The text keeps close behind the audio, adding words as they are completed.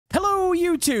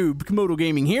YouTube? Camodo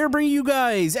Gaming here, bringing you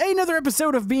guys another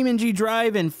episode of BeamNG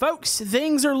Drive, and folks,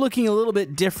 things are looking a little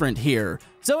bit different here.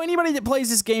 So anybody that plays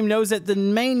this game knows that the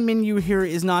main menu here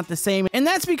is not the same, and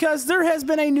that's because there has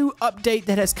been a new update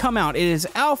that has come out. It is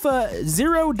Alpha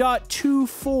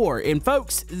 0.24, and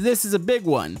folks, this is a big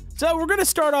one. So we're going to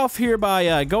start off here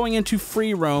by going into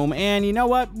free roam, and you know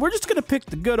what? We're just going to pick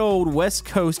the good old West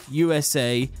Coast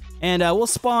USA, and we'll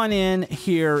spawn in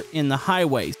here in the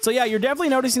highway. So yeah, you're definitely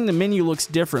noticing the menu looks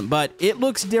different, but it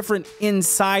looks different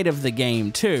inside of the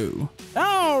game too.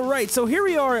 All right, so here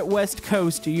we are at West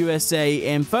Coast USA,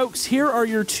 and folks, here are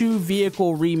your two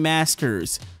vehicle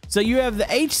remasters. So you have the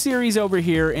H series over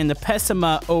here and the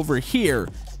Pessima over here.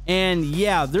 And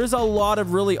yeah, there's a lot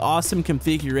of really awesome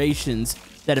configurations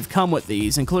that have come with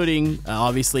these, including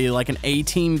obviously like an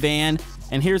A-team van,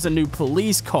 and here's a new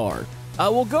police car.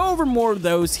 We'll go over more of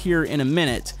those here in a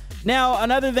minute. Now,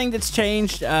 another thing that's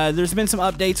changed, there's been some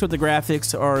updates with the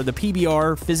graphics, or the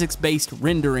PBR, physics-based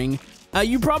rendering.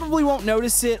 You probably won't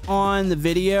notice it on the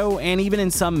video, and even in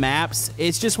some maps.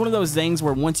 It's just one of those things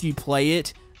where once you play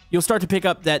it, you'll start to pick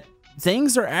up that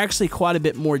things are actually quite a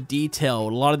bit more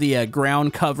detailed. A lot of the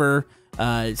ground cover,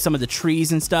 some of the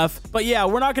trees and stuff. But yeah,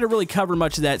 we're not going to really cover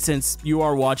much of that since you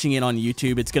are watching it on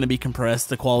YouTube. It's going to be compressed.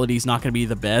 The quality's not going to be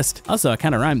the best. Also, I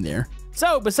kind of rhymed there.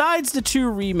 So, besides the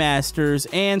two remasters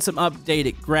and some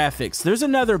updated graphics, there's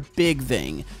another big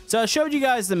thing. So, I showed you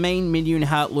guys the main menu and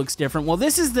how it looks different. Well,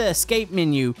 this is the escape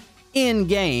menu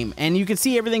in-game, and you can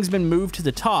see everything's been moved to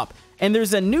the top. And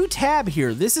there's a new tab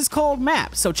here. This is called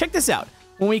Map. So, check this out.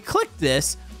 When we click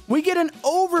this, we get an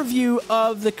overview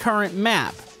of the current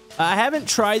map. I haven't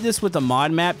tried this with a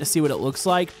mod map to see what it looks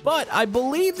like, but I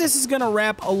believe this is going to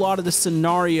wrap a lot of the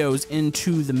scenarios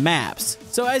into the maps.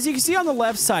 So as you can see on the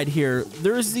left side here,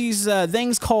 there's these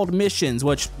things called missions,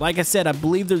 which, like I said, I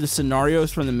believe they're the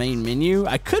scenarios from the main menu.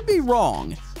 I could be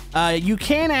wrong. You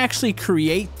can actually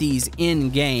create these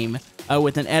in-game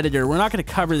with an editor. We're not going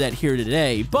to cover that here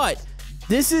today, but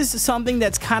this is something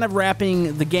that's kind of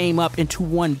wrapping the game up into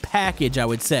one package, I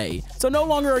would say. So no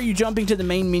longer are you jumping to the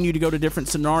main menu to go to different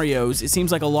scenarios. It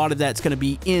seems like a lot of that's going to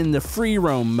be in the free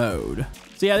roam mode.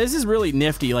 So yeah, this is really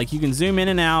nifty. Like, you can zoom in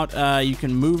and out, you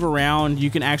can move around, you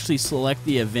can actually select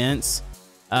the events.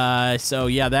 So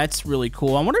yeah, that's really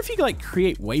cool. I wonder if you can like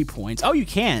create waypoints. Oh, you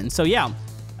can. So yeah,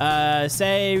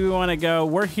 say we want to go,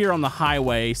 we're here on the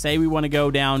highway. Say we want to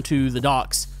go down to the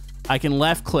docks. I can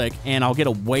left click and I'll get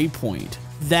a waypoint.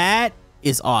 That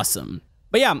is awesome.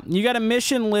 But yeah, you got a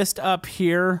mission list up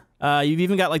here. You've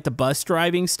even got like the bus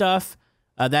driving stuff.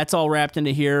 That's all wrapped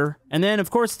into here. And then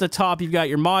of course at the top, you've got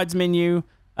your mods menu.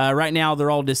 Right now they're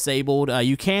all disabled.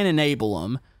 You can enable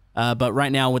them, but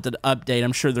right now with the update,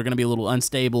 I'm sure they're going to be a little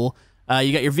unstable.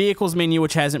 You got your vehicles menu,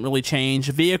 which hasn't really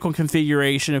changed. Vehicle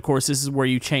configuration, of course, this is where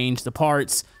you change the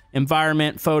parts.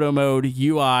 Environment, photo mode,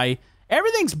 UI.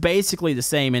 Everything's basically the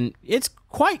same, and it's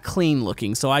quite clean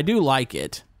looking, so I do like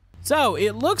it. So,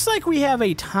 it looks like we have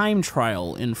a time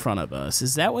trial in front of us.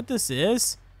 Is that what this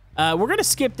is? We're going to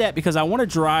skip that because I want to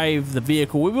drive the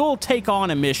vehicle. We will take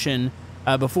on a mission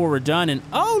before we're done, and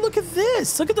oh, look at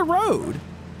this! Look at the road!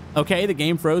 Okay, the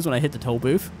game froze when I hit the toll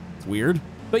booth. It's weird.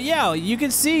 But yeah, you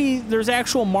can see there's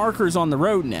actual markers on the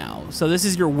road now. So this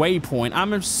is your waypoint.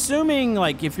 I'm assuming,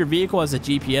 like, if your vehicle has a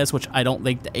GPS, which I don't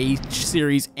think the H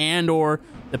series and or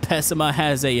the Pessima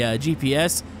has a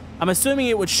GPS, I'm assuming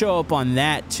it would show up on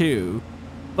that too.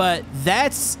 But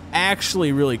that's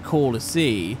actually really cool to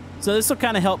see. So this will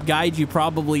kind of help guide you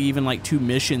probably even like to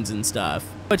missions and stuff.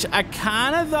 Which I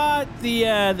kind of thought the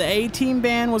A-team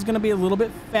van was going to be a little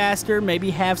bit faster, maybe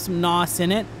have some NOS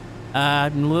in it.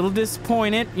 I'm a little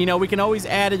disappointed. You know, we can always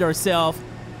add it ourselves.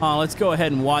 Let's go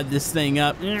ahead and wad this thing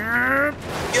up. Yeah!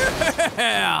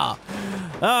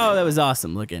 Oh, that was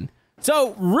awesome looking.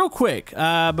 So, real quick,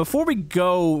 before we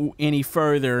go any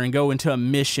further and go into a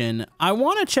mission, I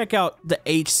want to check out the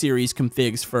H-series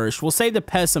configs first. We'll save the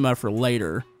Pessima for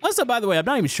later. Also, by the way, I'm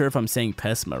not even sure if I'm saying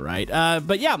Pessima right.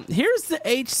 But yeah, here's the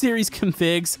H-series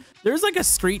configs. There's like a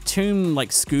street tune like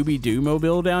Scooby-Doo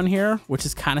mobile down here, which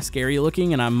is kind of scary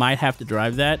looking, and I might have to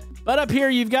drive that. But up here,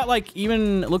 you've got like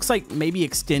even, it looks like maybe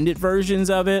extended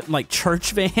versions of it, like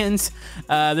church vans.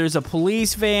 There's a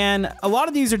police van. A lot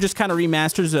of these are just kind of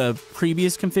remasters of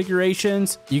previous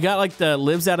configurations. You got like the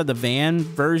lives out of the van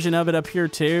version of it up here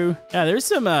too. Yeah, there's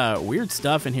some weird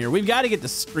stuff in here. We've got to get the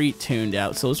street tuned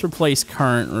out. So let's replace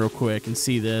current real quick and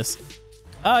see this.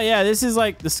 Oh yeah, this is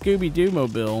like the Scooby-Doo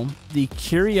mobile. The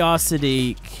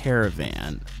Curiosity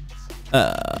Caravan.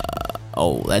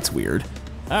 Oh, that's weird.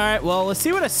 All right, well, let's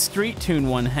see what a street tune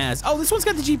one has. Oh, this one's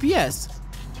got the GPS.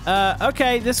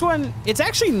 Okay, this one, it's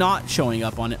actually not showing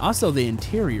up on it. Also, the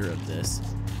interior of this.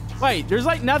 Wait, there's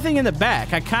like nothing in the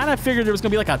back. I kind of figured there was gonna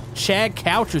be like a shag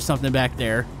couch or something back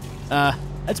there.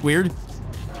 That's weird.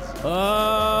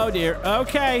 Oh dear,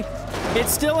 okay.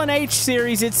 It's still an H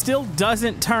series, it still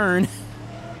doesn't turn.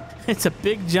 It's a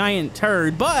big giant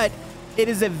turd, but it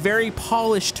is a very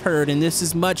polished turd, and this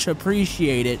is much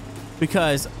appreciated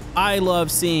because I love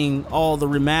seeing all the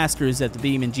remasters that the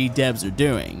BeamNG devs are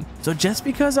doing. So just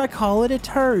because I call it a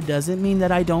turd doesn't mean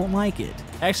that I don't like it.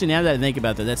 Actually, now that I think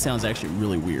about that, that sounds actually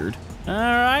really weird. All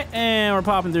right, and we're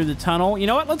popping through the tunnel. You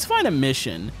know what? Let's find a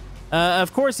mission.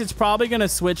 Of course, it's probably gonna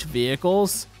switch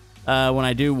vehicles when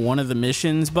I do one of the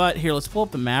missions, but here, let's pull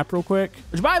up the map real quick.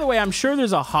 Which, by the way, I'm sure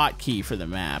there's a hotkey for the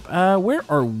map. Where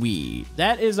are we?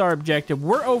 That is our objective.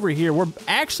 We're over here. We're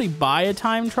actually by a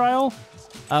time trial.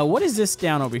 What is this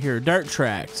down over here? Dirt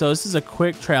track. So this is a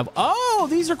quick travel. Oh,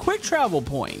 these are quick travel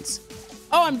points.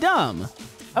 Oh, I'm dumb.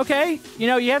 Okay, you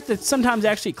know, you have to sometimes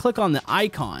actually click on the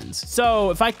icons.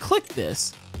 So if I click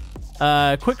this,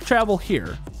 quick travel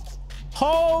here.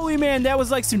 Holy man, that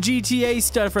was like some GTA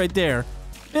stuff right there.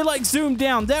 It like zoomed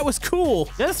down. That was cool.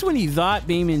 Just when you thought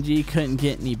BeamNG couldn't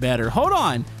get any better. Hold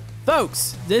on,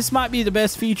 folks. This might be the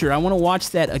best feature. I want to watch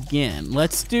that again.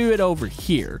 Let's do it over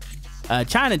here.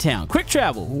 Chinatown, quick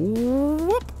travel.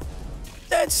 Whoop.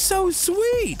 That's so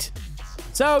sweet.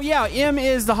 So yeah, M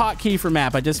is the hotkey for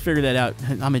map. I just figured that out.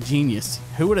 I'm a genius.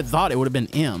 Who would have thought it would have been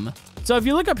M? So if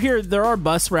you look up here, there are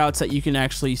bus routes that you can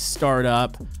actually start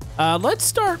up. Let's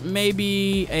start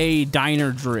maybe a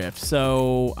diner drift.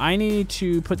 So I need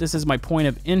to put this as my point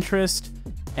of interest,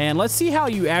 and let's see how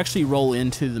you actually roll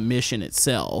into the mission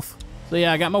itself. So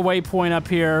yeah, I got my waypoint up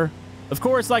here. Of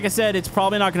course, like I said, it's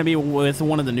probably not going to be with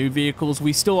one of the new vehicles.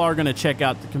 We still are going to check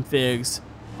out the configs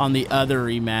on the other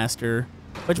remaster.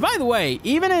 Which, by the way,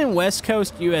 even in West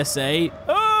Coast USA,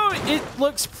 oh, it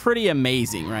looks pretty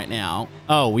amazing right now.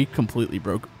 Oh, we completely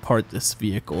broke apart this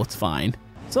vehicle. It's fine.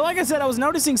 So like I said, I was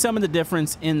noticing some of the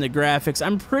difference in the graphics.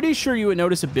 I'm pretty sure you would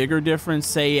notice a bigger difference,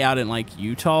 say, out in like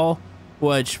Utah,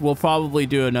 which we'll probably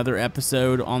do another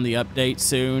episode on the update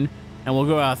soon, and we'll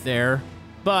go out there.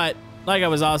 But like I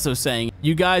was also saying,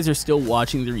 you guys are still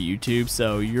watching through YouTube,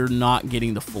 so you're not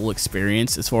getting the full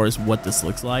experience as far as what this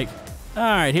looks like. All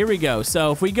right, here we go.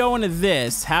 So if we go into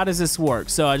this, how does this work?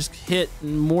 So I just hit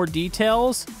more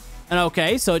details, and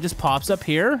okay, so it just pops up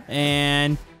here,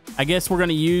 and I guess we're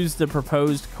gonna use the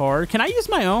proposed car. Can I use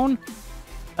my own?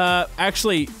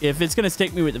 Actually, if it's gonna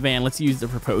stick me with the van, let's use the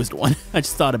proposed one. I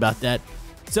just thought about that.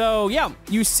 So yeah,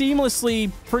 you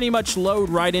seamlessly pretty much load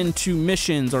right into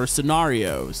missions or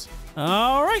scenarios.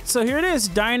 All right, so here it is,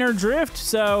 Diner Drift.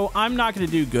 So I'm not gonna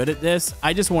do good at this.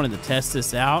 I just wanted to test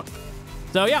this out.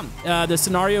 So yeah, the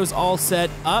scenario's all set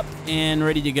up and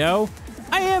ready to go.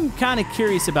 I am kind of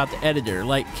curious about the editor.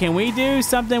 Like, can we do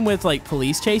something with like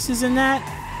police chases in that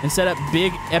and set up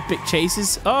big epic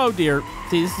chases? Oh dear,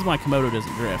 see, this is why Camodo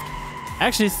doesn't drift.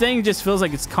 Actually, this thing just feels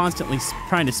like it's constantly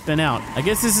trying to spin out. I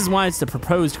guess this is why it's the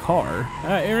proposed car. All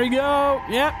right, here we go.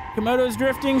 Yep, Camodo's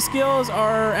drifting skills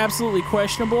are absolutely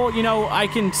questionable. You know, I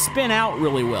can spin out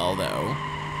really well though.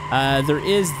 There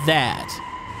is that.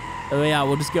 So yeah,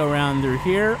 we'll just go around through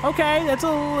here. Okay, that's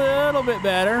a little bit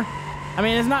better. I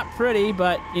mean, it's not pretty,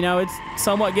 but you know, it's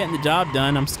somewhat getting the job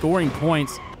done. I'm scoring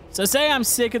points. So say I'm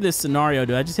sick of this scenario.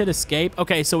 Do I just hit escape?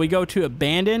 Okay, so we go to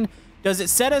abandon. Does it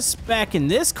set us back in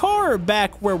this car or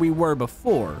back where we were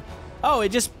before? Oh, it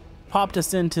just popped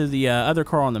us into the other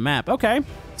car on the map. Okay.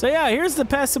 So yeah, here's the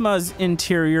Pessimica's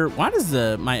interior. Why does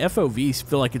my FOV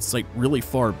feel like it's like really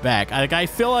far back? I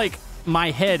feel like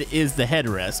my head is the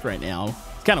headrest right now.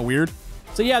 It's kind of weird.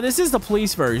 So yeah, this is the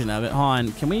police version of it. Hold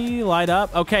on, can we light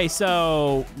up? Okay,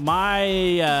 so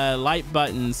my light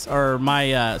buttons or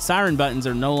my siren buttons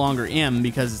are no longer M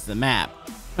because it's the map.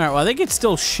 All right, well, I think it's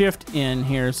still shift in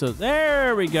here. So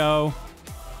there we go.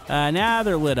 Now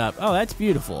they're lit up. Oh, that's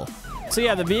beautiful. So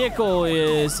yeah, the vehicle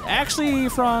is actually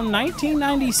from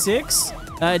 1996.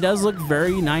 It does look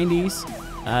very 90s.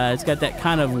 It's got that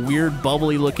kind of weird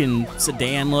bubbly looking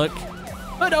sedan look.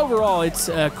 But overall, it's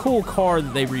a cool car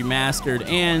that they remastered,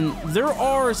 and there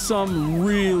are some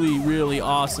really, really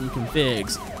awesome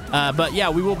configs. But yeah,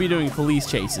 we will be doing police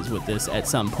chases with this at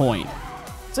some point.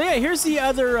 So yeah, here's the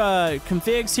other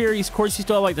configs here. Of course, you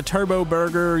still have like the Turbo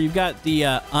Burger. You've got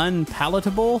the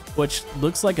Unpalatable, which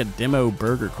looks like a demo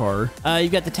burger car.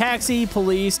 You've got the Taxi,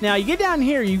 Police. Now, you get down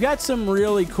here, you've got some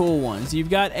really cool ones.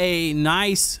 You've got a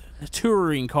nice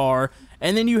touring car,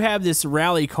 and then you have this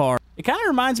rally car. It kind of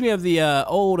reminds me of the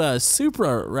old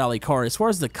Supra rally car as far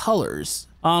as the colors.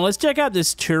 Let's check out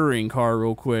this touring car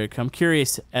real quick. I'm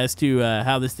curious as to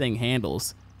how this thing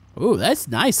handles. Ooh, that's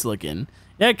nice looking.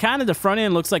 Yeah, kind of the front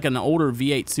end looks like an older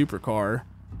V8 supercar.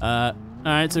 All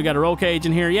right, so we got a roll cage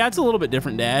in here. Yeah, it's a little bit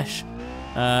different dash.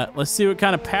 Let's see what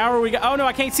kind of power we got. Oh, no,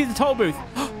 I can't see the toll booth.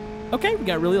 Okay, we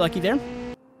got really lucky there.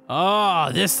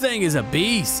 Oh, this thing is a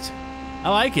beast. I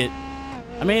like it.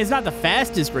 I mean, it's not the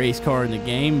fastest race car in the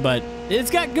game, but it's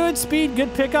got good speed,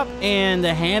 good pickup, and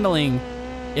the handling,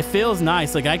 it feels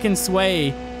nice. Like, I can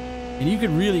sway, and you could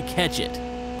really catch it.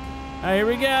 All right, here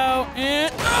we go.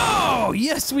 And, oh,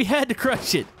 yes, we had to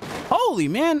crush it. Holy,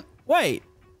 man. Wait.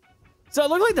 So it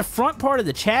looked like the front part of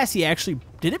the chassis actually,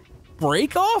 did it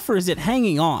break off, or is it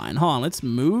hanging on? Hold on, let's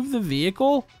move the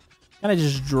vehicle. Kind of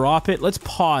just drop it. Let's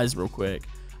pause real quick.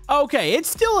 Okay, it's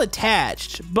still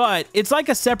attached, but it's like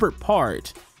a separate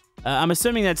part. I'm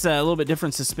assuming that's a little bit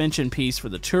different suspension piece for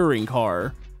the touring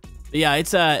car. But yeah,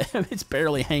 it's it's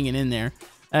barely hanging in there.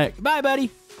 Goodbye,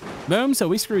 buddy. Boom, so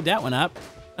we screwed that one up.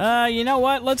 You know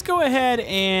what? Let's go ahead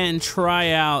and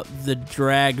try out the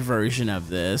drag version of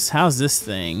this. How's this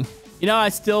thing? You know, I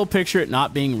still picture it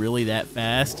not being really that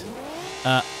fast.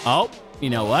 Oh, you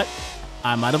know what?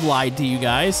 I might have lied to you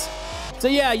guys. So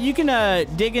yeah, you can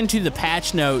dig into the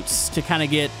patch notes to kind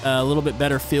of get a little bit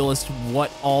better feel as to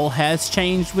what all has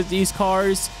changed with these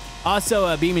cars. Also,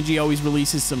 BeamNG always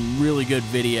releases some really good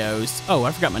videos. Oh,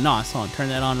 I forgot my NOS. Hold on, turn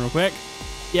that on real quick.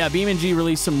 Yeah, BeamNG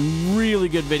released some really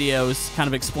good videos kind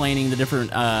of explaining the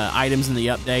different items in the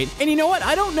update. And you know what?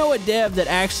 I don't know a dev that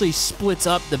actually splits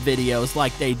up the videos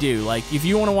like they do. Like, if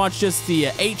you want to watch just the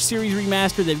H-Series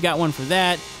remaster, they've got one for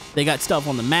that. They got stuff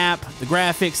on the map, the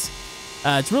graphics.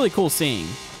 It's really cool seeing.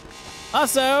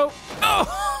 Also,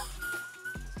 oh!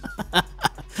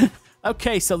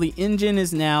 Okay, so the engine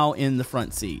is now in the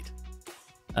front seat.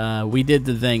 We did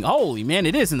the thing. Holy man,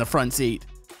 it is in the front seat.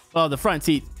 Oh, the front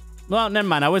seat. Well, never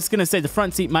mind. I was going to say the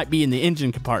front seat might be in the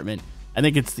engine compartment. I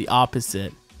think it's the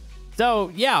opposite.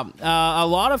 So, yeah, a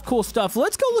lot of cool stuff.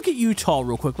 Let's go look at Utah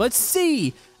real quick. Let's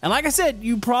see. And like I said,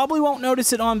 you probably won't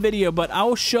notice it on video, but I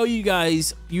will show you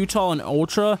guys Utah in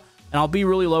Ultra. And I'll be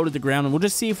really low to the ground, and we'll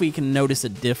just see if we can notice a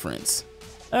difference.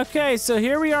 Okay, so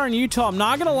here we are in Utah. I'm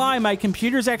not gonna lie, my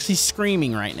computer's actually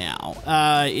screaming right now.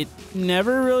 It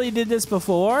never really did this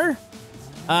before.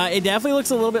 It definitely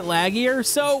looks a little bit laggier.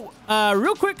 So,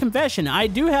 real quick confession, I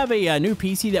do have a new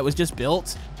PC that was just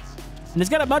built. And it's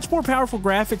got a much more powerful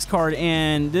graphics card,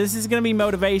 and this is gonna be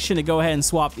motivation to go ahead and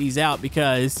swap these out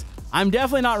because I'm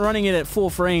definitely not running it at full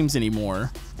frames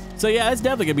anymore. So yeah, that's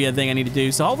definitely gonna be a thing I need to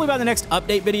do. So hopefully by the next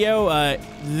update video,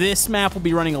 this map will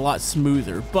be running a lot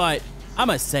smoother. But I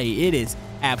must say, it is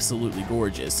absolutely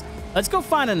gorgeous. Let's go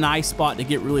find a nice spot to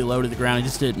get really low to the ground and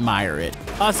just to admire it.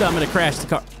 Also, I'm gonna crash the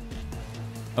car.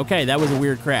 Okay, that was a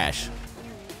weird crash.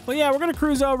 Well, yeah, we're gonna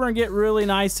cruise over and get really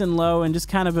nice and low and just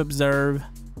kind of observe.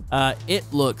 It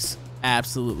looks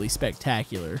absolutely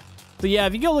spectacular. So yeah,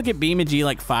 if you go look at BeamNG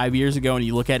like 5 years ago and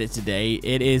you look at it today,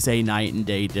 it is a night and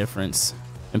day difference.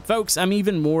 And folks, I'm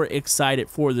even more excited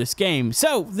for this game.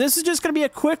 So this is just going to be a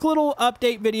quick little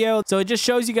update video. So it just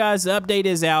shows you guys the update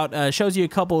is out, shows you a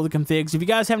couple of the configs. If you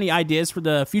guys have any ideas for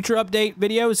the future update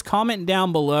videos, comment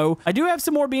down below. I do have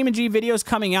some more BeamNG videos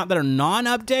coming out that are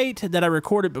non-update that I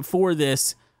recorded before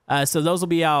this. So those will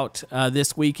be out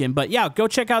this weekend. But yeah, go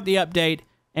check out the update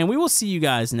and we will see you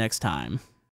guys next time.